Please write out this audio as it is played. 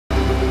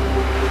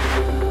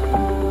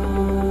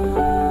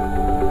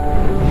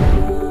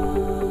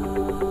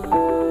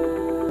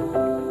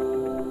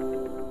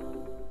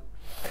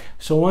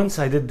So once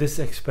I did this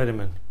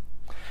experiment.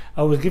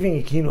 I was giving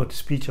a keynote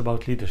speech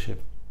about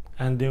leadership,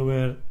 and there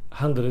were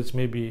hundreds,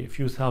 maybe a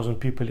few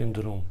thousand people in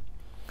the room.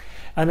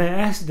 And I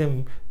asked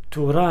them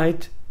to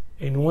write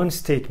in one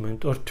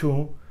statement or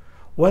two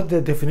what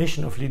the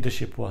definition of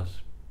leadership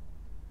was.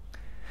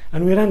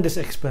 And we ran this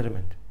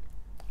experiment.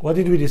 What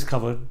did we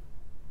discover?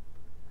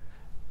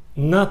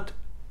 Not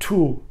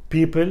two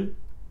people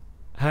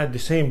had the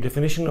same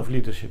definition of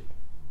leadership.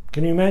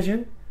 Can you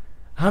imagine?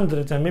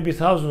 Hundreds and maybe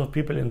thousands of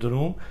people in the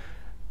room.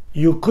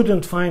 You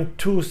couldn't find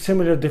two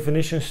similar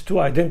definitions, two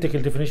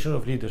identical definitions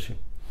of leadership.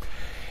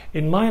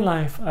 In my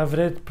life, I've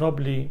read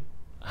probably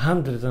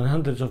hundreds and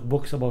hundreds of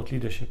books about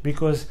leadership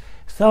because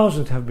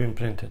thousands have been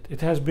printed.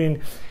 It has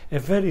been a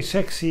very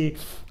sexy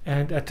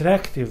and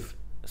attractive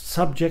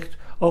subject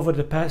over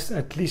the past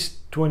at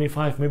least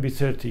 25, maybe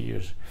 30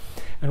 years.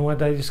 And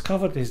what I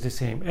discovered is the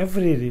same.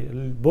 Every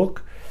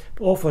book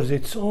offers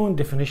its own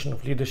definition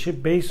of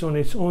leadership based on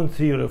its own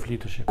theory of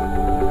leadership.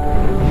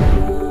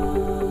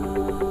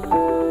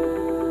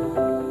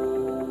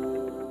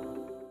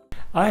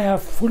 I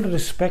have full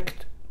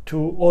respect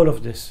to all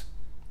of this.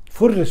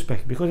 Full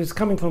respect, because it's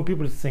coming from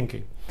people's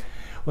thinking.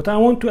 What I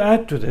want to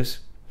add to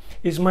this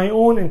is my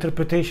own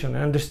interpretation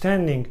and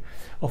understanding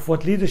of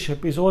what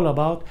leadership is all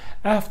about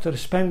after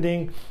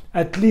spending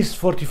at least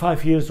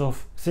 45 years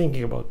of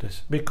thinking about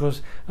this,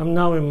 because I'm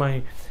now in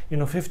my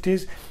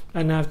 50s,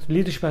 and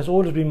leadership has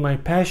always been my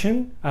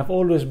passion. I've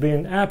always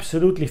been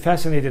absolutely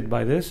fascinated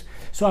by this.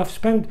 So I've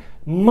spent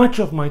much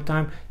of my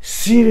time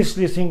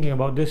seriously thinking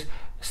about this,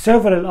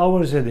 several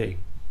hours a day,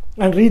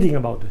 and reading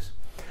about this.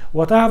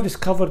 What I have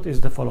discovered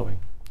is the following.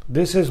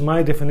 This is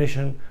my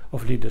definition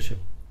of leadership.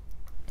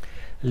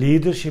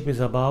 Leadership is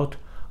about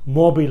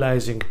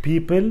mobilizing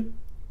people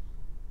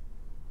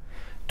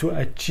to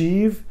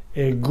achieve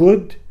a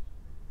good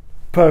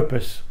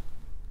purpose.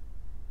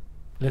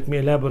 Let me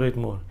elaborate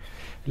more.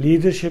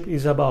 Leadership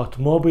is about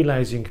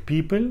mobilizing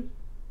people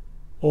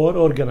or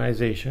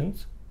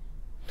organizations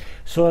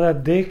so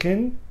that they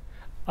can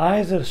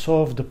either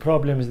solve the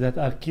problems that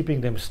are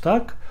keeping them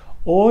stuck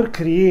or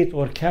create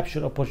or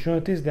capture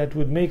opportunities that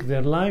would make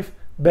their life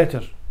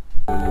better.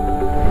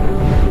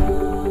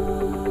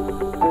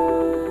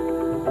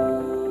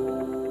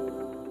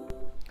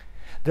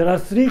 There are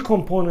three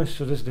components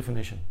to this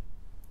definition.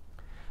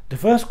 The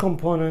first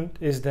component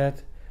is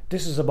that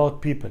this is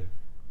about people.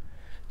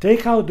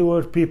 Take out the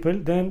word people,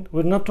 then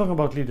we're not talking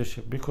about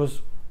leadership,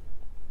 because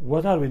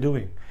what are we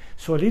doing?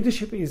 So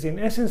leadership is in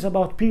essence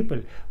about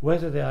people,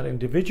 whether they are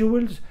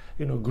individuals,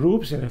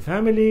 groups in a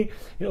family,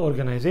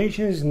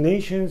 organizations,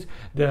 nations,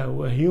 the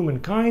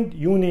humankind,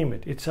 you name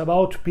it. It's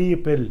about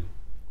people.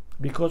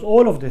 Because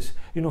all of this,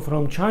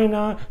 from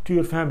China to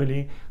your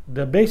family,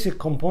 the basic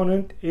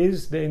component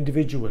is the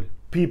individual,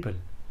 people.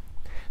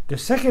 The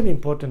second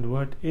important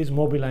word is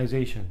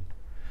mobilization.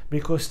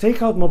 Because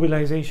take out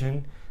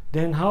mobilization,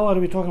 then how are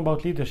we talking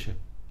about leadership?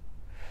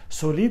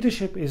 So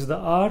leadership is the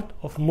art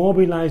of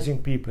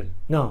mobilizing people.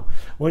 Now,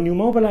 when you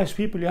mobilize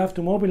people, you have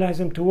to mobilize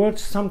them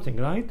towards something,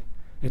 right?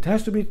 It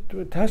has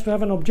to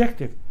have an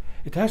objective.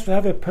 It has to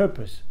have a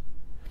purpose.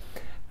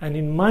 And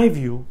in my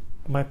view,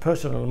 my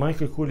personal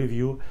Michael Kouly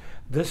view,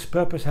 this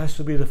purpose has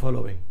to be the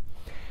following.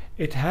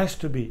 It has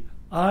to be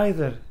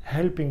either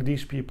helping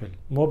these people,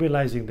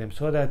 mobilizing them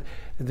so that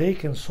they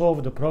can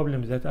solve the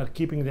problems that are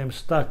keeping them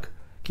stuck,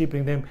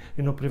 keeping them,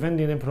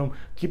 preventing them from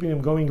keeping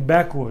them going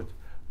backward,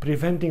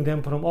 preventing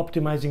them from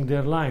optimizing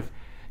their life,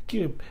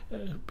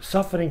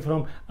 suffering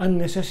from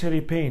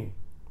unnecessary pain,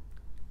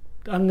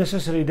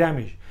 unnecessary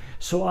damage.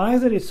 So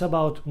either it's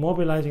about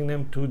mobilizing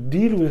them to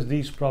deal with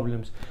these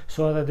problems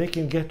so that they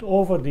can get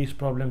over these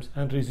problems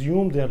and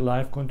resume their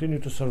life, continue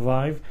to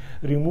survive,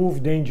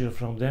 remove danger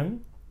from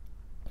them,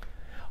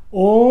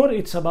 or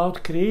it's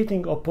about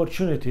creating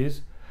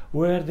opportunities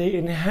where they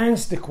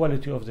enhance the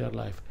quality of their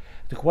life.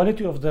 The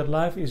quality of their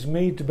life is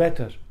made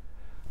better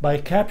by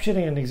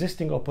capturing an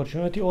existing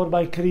opportunity or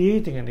by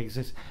creating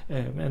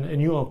a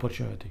new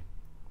opportunity.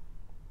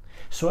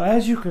 So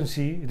as you can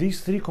see,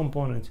 these three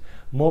components,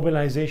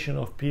 mobilization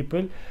of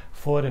people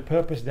for a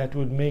purpose that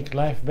would make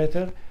life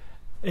better,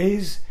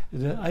 these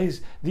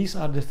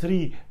are the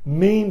three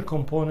main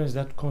components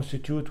that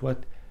constitute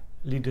what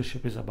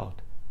leadership is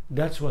about.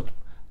 That's what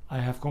I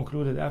have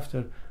concluded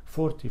after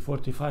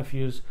 45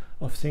 years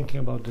of thinking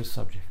about this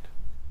subject.